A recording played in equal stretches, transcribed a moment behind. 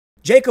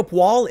Jacob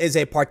Wohl is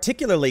a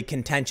particularly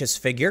contentious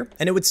figure,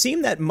 and it would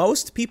seem that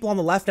most people on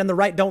the left and the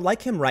right don't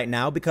like him right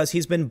now because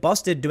he's been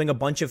busted doing a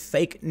bunch of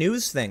fake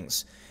news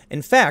things.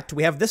 In fact,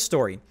 we have this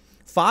story.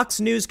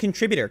 Fox News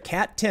contributor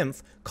Kat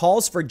Timpf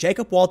calls for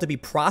Jacob Wohl to be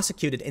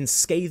prosecuted in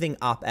scathing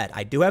op-ed.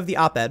 I do have the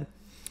op-ed,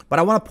 but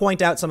I want to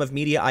point out some of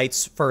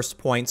Mediaite's first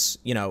points,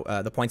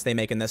 the points they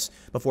make in this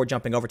before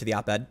jumping over to the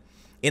op-ed.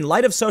 In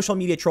light of social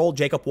media troll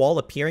Jacob Wohl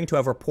appearing to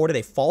have reported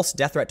a false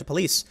death threat to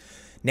police,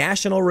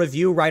 National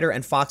Review writer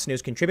and Fox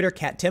News contributor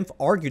Kat Timpf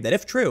argued that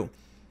if true,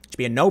 it should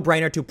be a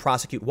no-brainer to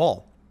prosecute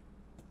Wohl.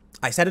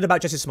 I said it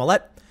about Jussie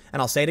Smollett,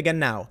 and I'll say it again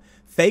now.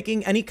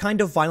 Faking any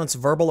kind of violence,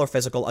 verbal or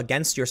physical,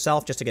 against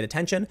yourself just to get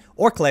attention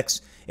or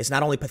clicks is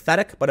not only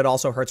pathetic, but it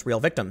also hurts real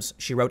victims,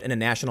 she wrote in a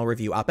National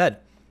Review op-ed.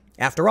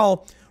 After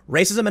all,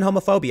 racism and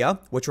homophobia,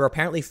 which were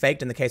apparently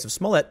faked in the case of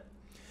Smollett,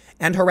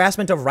 and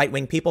harassment of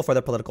right-wing people for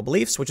their political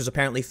beliefs, which was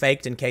apparently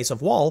faked in case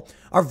of Wohl,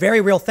 are very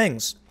real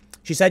things.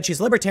 She said she's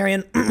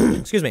libertarian,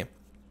 excuse me,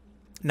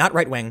 not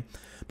right-wing,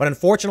 but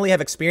unfortunately have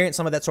experienced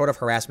some of that sort of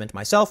harassment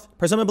myself,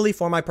 presumably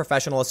for my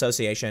professional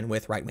association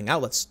with right-wing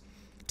outlets.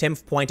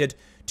 Timpf pointed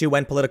to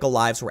when political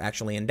lives were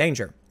actually in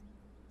danger.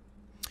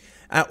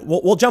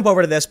 We'll jump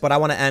over to this, but I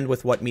want to end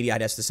with what Mediaite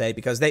has to say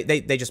because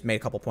they just made a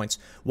couple points.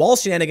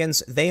 Wohl's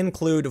shenanigans, they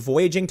include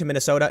voyaging to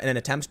Minnesota in an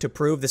attempt to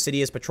prove the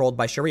city is patrolled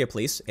by Sharia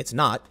police. It's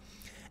not.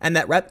 And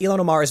that Rep. Ilhan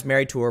Omar is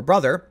married to her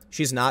brother.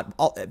 She's not.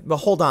 But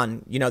hold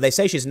on. They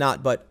say she's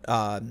not, but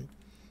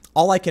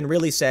all I can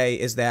really say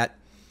is that...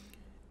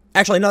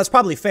 Actually, no, that's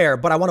probably fair,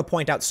 but I want to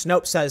point out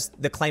Snopes says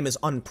the claim is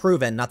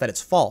unproven, not that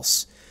it's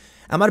false.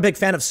 I'm not a big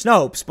fan of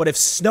Snopes, but if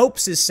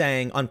Snopes is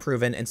saying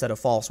unproven instead of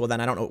false, well,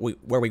 then I don't know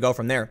where we go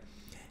from there.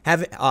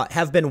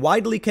 Have been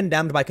widely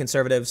condemned by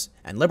conservatives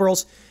and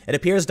liberals. It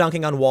appears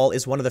dunking on Wohl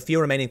is one of the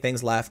few remaining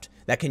things left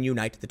that can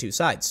unite the two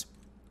sides.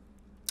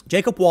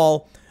 Jacob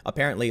Wohl,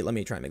 apparently, let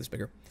me try and make this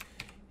bigger,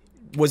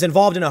 was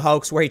involved in a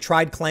hoax where he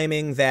tried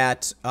claiming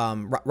that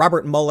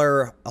Robert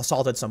Mueller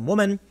assaulted some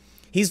woman.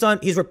 He's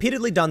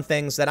repeatedly done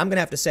things that I'm going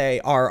to have to say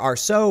are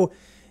so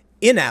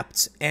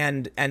inept,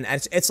 and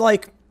it's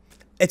like,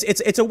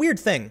 it's a weird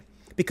thing.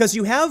 Because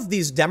you have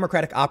these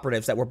Democratic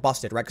operatives that were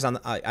busted, right? Because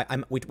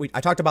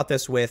I talked about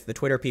this with the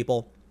Twitter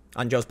people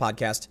on Joe's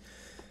podcast.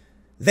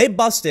 They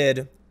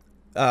busted,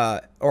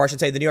 or I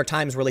should say the New York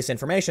Times released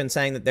information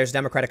saying that there's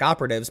Democratic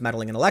operatives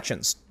meddling in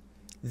elections.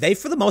 They,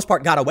 for the most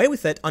part, got away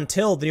with it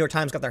until the New York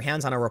Times got their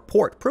hands on a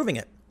report proving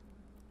it.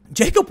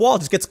 Jacob Wohl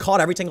just gets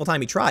caught every single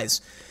time he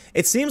tries.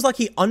 It seems like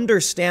he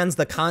understands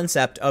the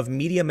concept of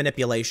media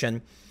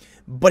manipulation,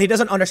 but he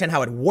doesn't understand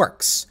how it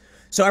works.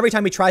 So every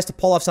time he tries to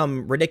pull off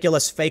some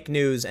ridiculous fake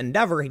news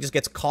endeavor, he just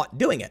gets caught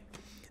doing it.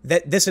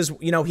 That this is,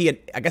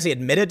 I guess he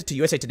admitted to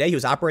USA Today he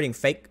was operating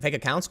fake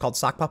accounts called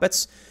sock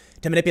puppets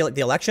to manipulate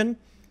the election.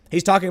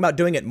 He's talking about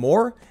doing it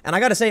more. And I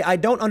got to say, I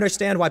don't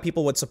understand why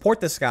people would support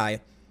this guy,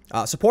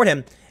 support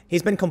him.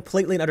 He's been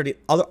completely and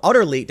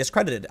utterly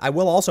discredited. I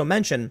will also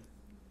mention,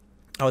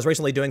 I was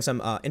recently doing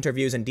some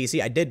interviews in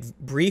DC. I did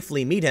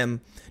briefly meet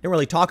him. Didn't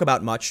really talk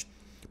about much.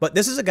 But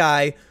this is a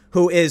guy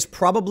who is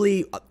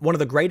probably one of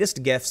the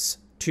greatest gifts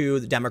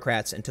to the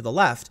Democrats and to the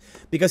left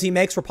because he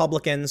makes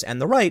Republicans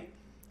and the right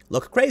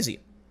look crazy.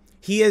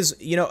 He is,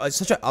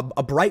 such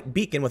a bright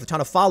beacon with a ton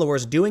of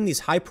followers doing these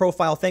high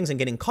profile things and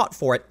getting caught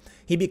for it.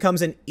 He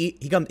becomes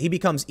he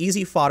becomes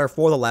easy fodder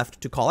for the left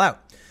to call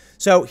out.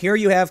 So here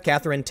you have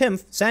Catherine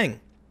Timpf saying,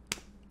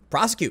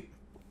 prosecute.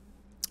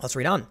 Let's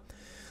read on.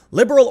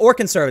 Liberal or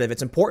conservative,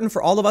 it's important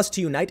for all of us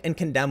to unite and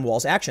condemn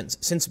Wohl's actions.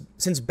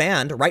 Since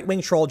banned,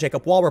 right-wing troll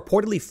Jacob Wohl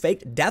reportedly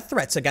faked death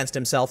threats against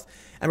himself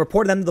and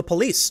reported them to the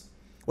police,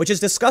 which is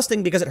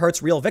disgusting because it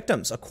hurts real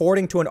victims.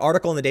 According to an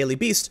article in the Daily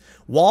Beast,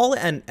 Wohl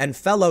and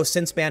fellow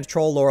since-banned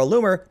troll Laura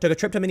Loomer took a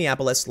trip to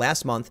Minneapolis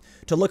last month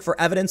to look for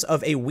evidence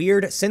of a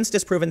weird,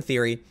 since-disproven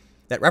theory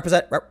that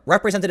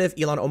Representative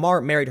Ilhan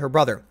Omar married her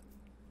brother.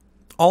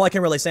 All I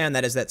can really say on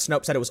that is that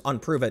Snopes said it was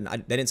unproven.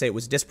 They didn't say it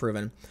was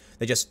disproven.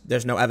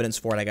 There's no evidence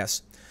for it, I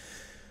guess.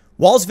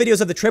 Wohl's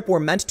videos of the trip were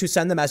meant to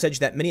send the message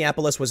that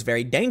Minneapolis was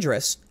very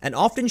dangerous and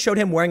often showed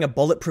him wearing a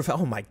bulletproof,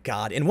 oh my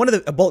God,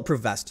 a bulletproof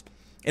vest.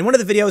 In one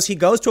of the videos, he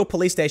goes to a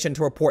police station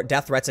to report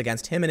death threats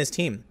against him and his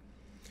team.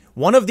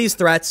 One of these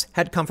threats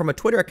had come from a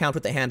Twitter account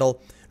with the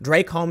handle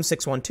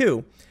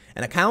DrakeHome612,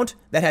 an account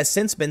that has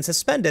since been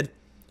suspended,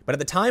 but at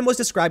the time was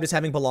described as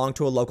having belonged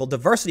to a local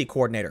diversity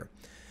coordinator.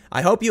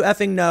 I hope you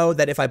effing know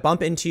that if I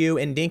bump into you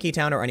in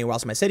Dinkytown or anywhere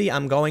else in my city,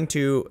 I'm not going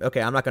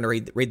to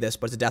read this,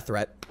 but it's a death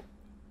threat.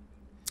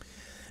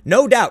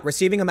 No doubt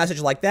receiving a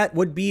message like that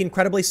would be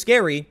incredibly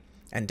scary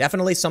and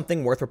definitely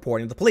something worth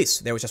reporting to the police.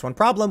 There was just one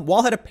problem.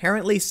 Wohl had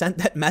apparently sent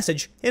that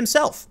message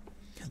himself.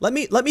 Let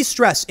me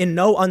stress in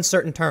no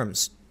uncertain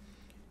terms.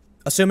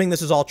 Assuming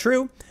this is all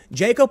true,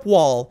 Jacob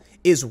Wohl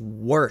is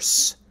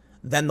worse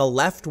than the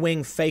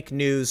left-wing fake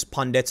news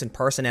pundits and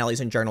personalities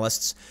and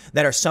journalists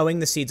that are sowing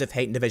the seeds of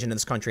hate and division in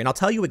this country. And I'll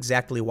tell you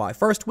exactly why.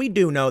 First, we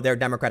do know there are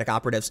Democratic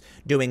operatives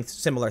doing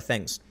similar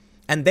things,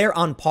 and they're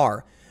on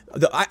par.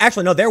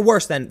 Actually, no, they're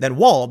worse than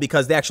Wohl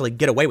because they actually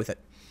get away with it.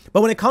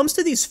 But when it comes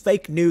to these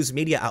fake news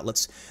media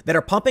outlets that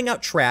are pumping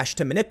out trash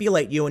to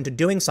manipulate you into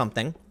doing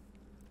something,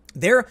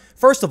 they're,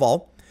 first of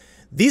all,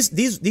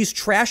 these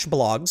trash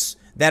blogs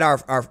that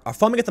are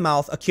foaming at the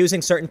mouth,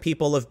 accusing certain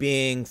people of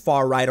being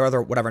far right or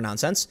other whatever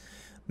nonsense.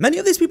 Many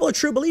of these people are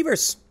true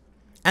believers,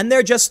 and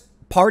they're just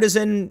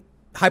partisan,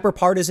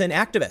 hyper-partisan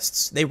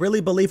activists. They really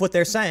believe what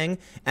they're saying,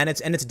 and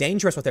it's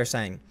dangerous what they're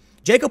saying.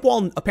 Jacob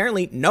Wohl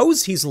apparently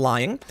knows he's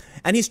lying,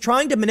 and he's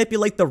trying to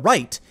manipulate the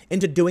right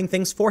into doing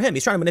things for him.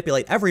 He's trying to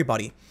manipulate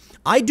everybody.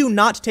 I do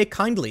not take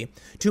kindly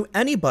to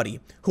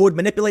anybody who would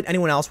manipulate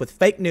anyone else with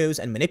fake news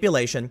and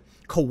manipulation,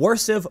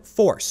 coercive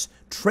force,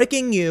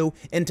 tricking you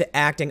into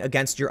acting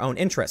against your own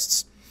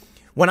interests.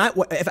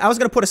 If I was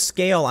going to put a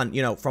scale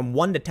on, from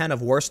 1 to 10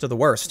 of worst to the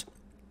worst,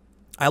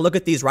 I look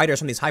at these writers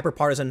from these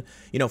hyper-partisan,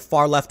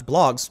 far left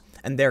blogs,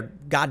 and they're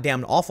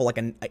goddamn awful, like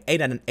an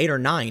 8 or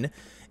 9.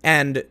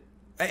 And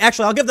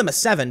actually, I'll give them a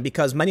 7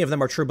 because many of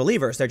them are true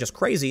believers. They're just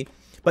crazy.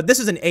 But this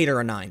is an 8 or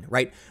a 9,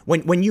 right?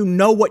 When you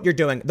know what you're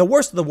doing, the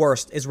worst of the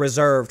worst is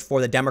reserved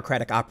for the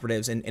Democratic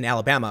operatives in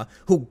Alabama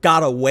who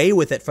got away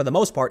with it for the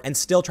most part and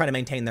still try to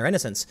maintain their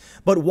innocence.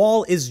 But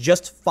Wohl is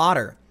just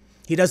fodder.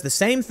 He does the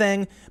same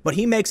thing, but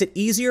he makes it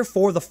easier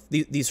for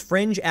these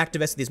fringe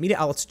activists, these media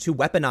outlets to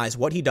weaponize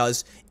what he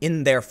does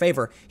in their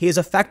favor. He is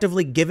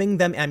effectively giving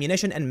them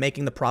ammunition and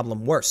making the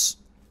problem worse.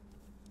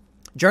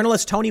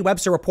 Journalist Tony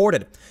Webster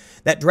reported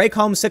that Drake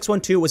Holmes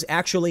 612 was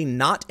actually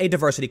not a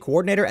diversity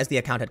coordinator, as the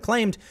account had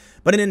claimed,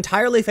 but an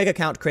entirely fake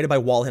account created by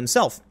Wohl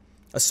himself.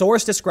 A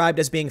source described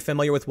as being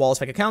familiar with Wohl's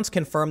fake accounts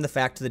confirmed the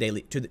fact to the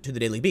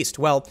Daily Beast.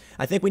 Well,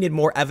 I think we need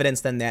more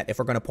evidence than that if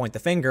we're going to point the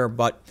finger,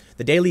 but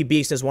the Daily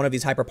Beast is one of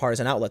these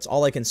hyper-partisan outlets.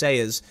 All I can say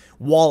is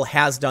Wohl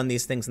has done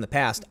these things in the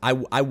past.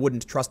 I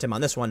wouldn't trust him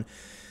on this one,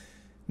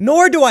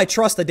 nor do I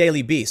trust the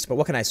Daily Beast, but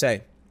what can I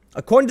say?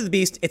 According to the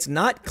Beast, it's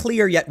not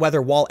clear yet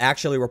whether Wohl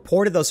actually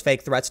reported those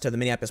fake threats to the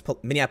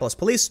Minneapolis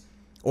police,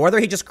 or whether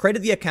he just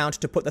created the account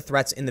to put the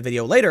threats in the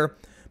video later,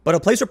 but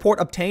a police report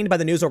obtained by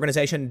the news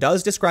organization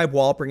does describe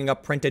Wohl bringing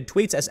up printed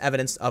tweets as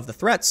evidence of the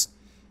threats.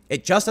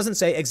 It just doesn't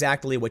say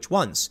exactly which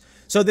ones.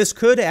 So this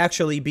could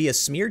actually be a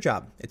smear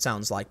job, it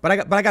sounds like.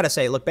 But I gotta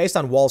say, look, based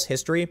on Wohl's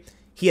history,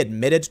 he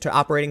admitted to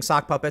operating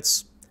sock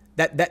puppets.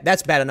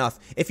 That's bad enough.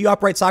 If you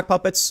operate sock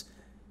puppets,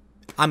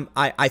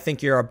 I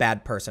think you're a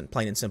bad person,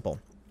 plain and simple.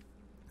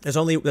 There's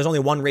only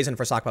one reason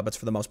for sock puppets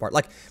for the most part.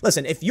 Like,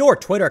 listen, if your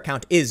Twitter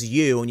account is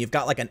you and you've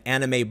got like an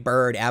anime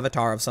bird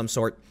avatar of some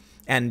sort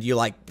and you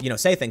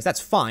say things,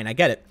 that's fine. I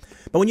get it.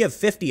 But when you have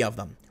 50 of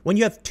them, when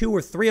you have 2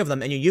 or 3 of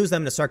them and you use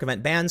them to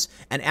circumvent bans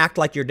and act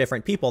like you're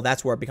different people,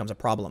 that's where it becomes a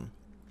problem.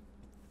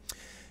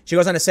 She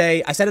goes on to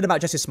say, I said it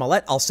about Jussie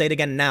Smollett. I'll say it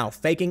again now.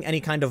 Faking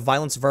any kind of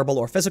violence, verbal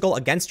or physical,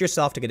 against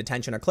yourself to get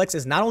attention or clicks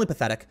is not only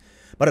pathetic,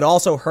 but it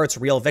also hurts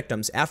real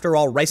victims. After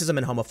all, racism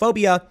and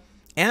homophobia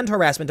and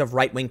harassment of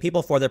right-wing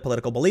people for their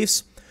political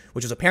beliefs,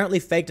 which was apparently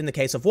faked in the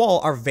case of Wohl,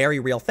 are very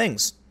real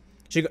things.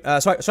 So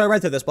I read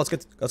through this, but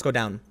let's go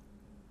down.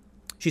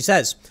 She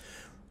says,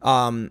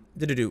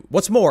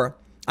 what's more,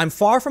 I'm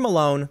far from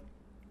alone.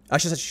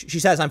 She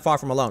says, I'm far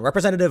from alone.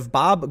 Representative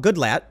Bob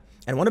Goodlatte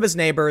and one of his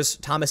neighbors,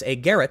 Thomas A.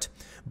 Garrett,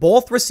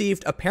 both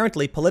received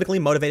apparently politically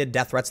motivated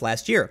death threats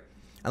last year.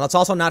 And let's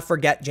also not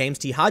forget James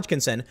T.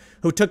 Hodgkinson,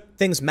 who took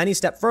things many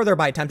steps further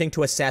by attempting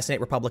to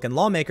assassinate Republican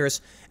lawmakers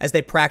as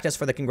they practiced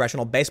for the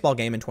congressional baseball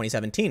game in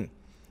 2017,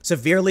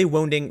 severely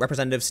wounding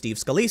Representative Steve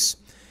Scalise.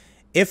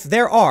 If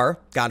there are,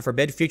 God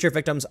forbid, future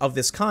victims of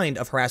this kind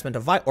of harassment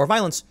or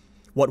violence,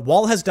 what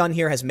Wohl has done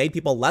here has made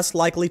people less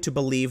likely to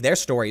believe their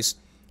stories.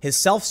 His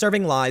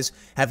self-serving lies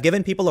have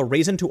given people a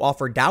reason to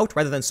offer doubt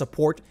rather than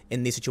support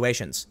in these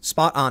situations.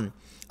 Spot on.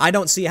 I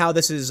don't see how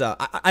this is. I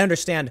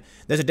understand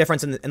there's a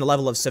difference in the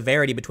level of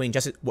severity between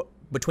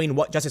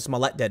what Jussie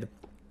Smollett did.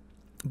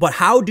 But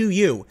how do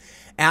you,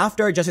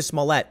 after Jussie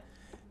Smollett,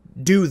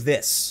 do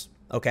this?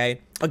 Okay.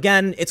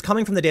 Again, it's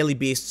coming from the Daily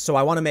Beast, so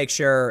I want to make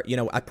sure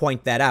I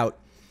point that out.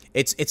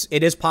 It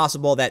is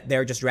possible that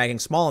they're just dragging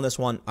Wohl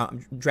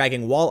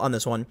on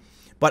this one,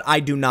 but I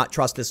do not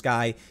trust this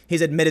guy.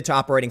 He's admitted to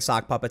operating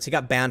sock puppets. He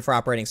got banned for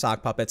operating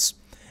sock puppets,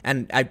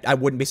 and I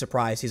wouldn't be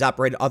surprised. He's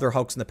operated other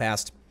hoax in the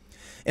past.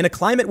 In a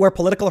climate where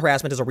political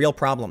harassment is a real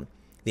problem,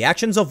 the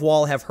actions of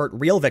Wohl have hurt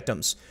real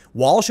victims.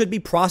 Wohl should be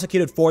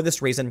prosecuted for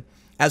this reason,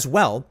 as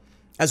well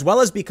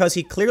as because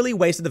he clearly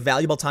wasted the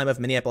valuable time of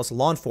Minneapolis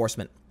law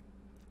enforcement.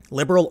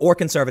 Liberal or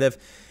conservative,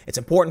 it's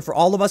important for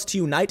all of us to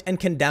unite and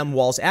condemn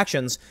Wohl's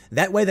actions.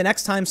 That way, the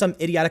next time some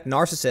idiotic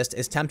narcissist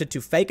is tempted to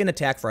fake an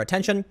attack for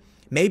attention,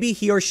 maybe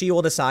he or she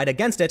will decide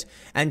against it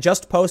and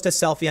just post a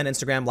selfie on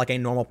Instagram like a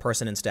normal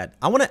person instead.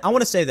 I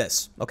want to say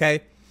this,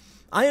 okay?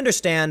 I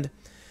understand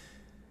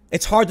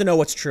it's hard to know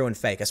what's true and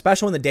fake,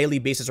 especially when the Daily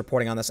Beast is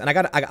reporting on this. And I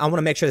want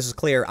to make sure this is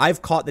clear.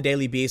 I've caught the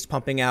Daily Beast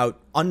pumping out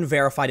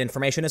unverified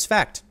information as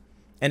fact.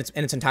 And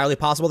it's entirely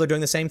possible they're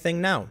doing the same thing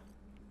now.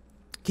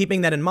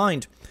 Keeping that in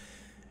mind,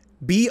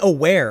 be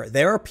aware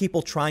there are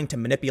people trying to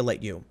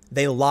manipulate you.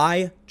 They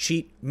lie,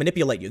 cheat,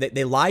 manipulate you.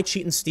 They lie,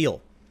 cheat, and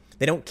steal.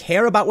 They don't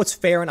care about what's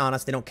fair and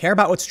honest. They don't care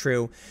about what's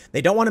true.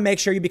 They don't want to make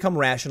sure you become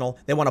rational.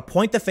 They want to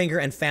point the finger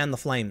and fan the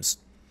flames.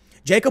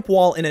 Jacob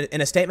Wohl,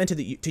 in a statement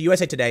to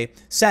USA Today,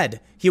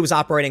 said he was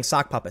operating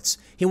sock puppets.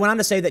 He went on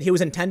to say that he was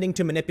intending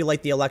to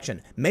manipulate the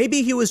election.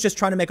 Maybe he was just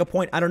trying to make a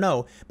point. I don't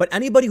know. But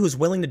anybody who's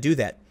willing to do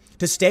that,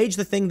 to stage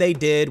the thing they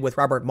did with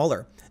Robert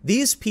Mueller,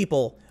 these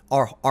people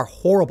are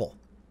horrible,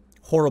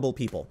 horrible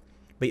people,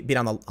 be it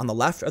on the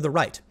left or the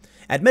right.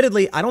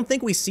 Admittedly, I don't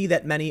think we see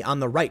that many on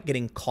the right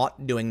getting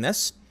caught doing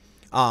this.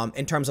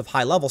 In terms of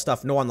high-level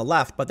stuff, nor on the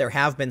left, but there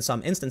have been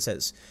some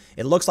instances.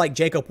 It looks like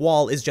Jacob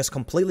Wohl is just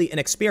completely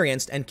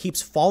inexperienced and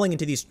keeps falling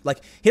into these,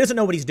 like, he doesn't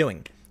know what he's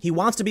doing. He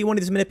wants to be one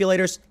of these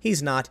manipulators.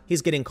 He's not.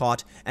 He's getting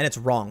caught, and it's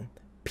wrong.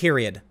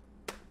 Period.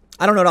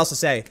 I don't know what else to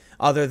say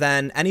other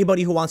than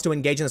anybody who wants to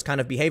engage in this kind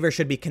of behavior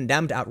should be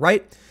condemned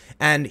outright,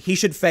 and he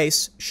should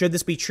face, should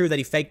this be true that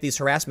he faked these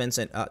harassments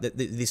and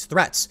these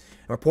threats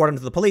and reported them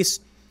to the police,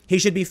 he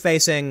should be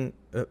facing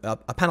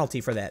a penalty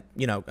for that,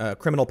 you know, a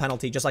criminal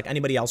penalty, just like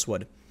anybody else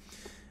would.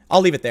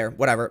 I'll leave it there.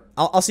 Whatever.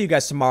 I'll see you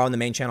guys tomorrow on the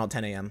main channel at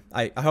 10 a.m.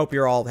 I hope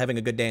you're all having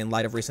a good day in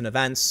light of recent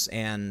events,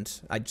 and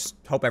I just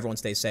hope everyone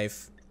stays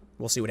safe.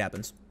 We'll see what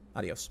happens.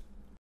 Adios.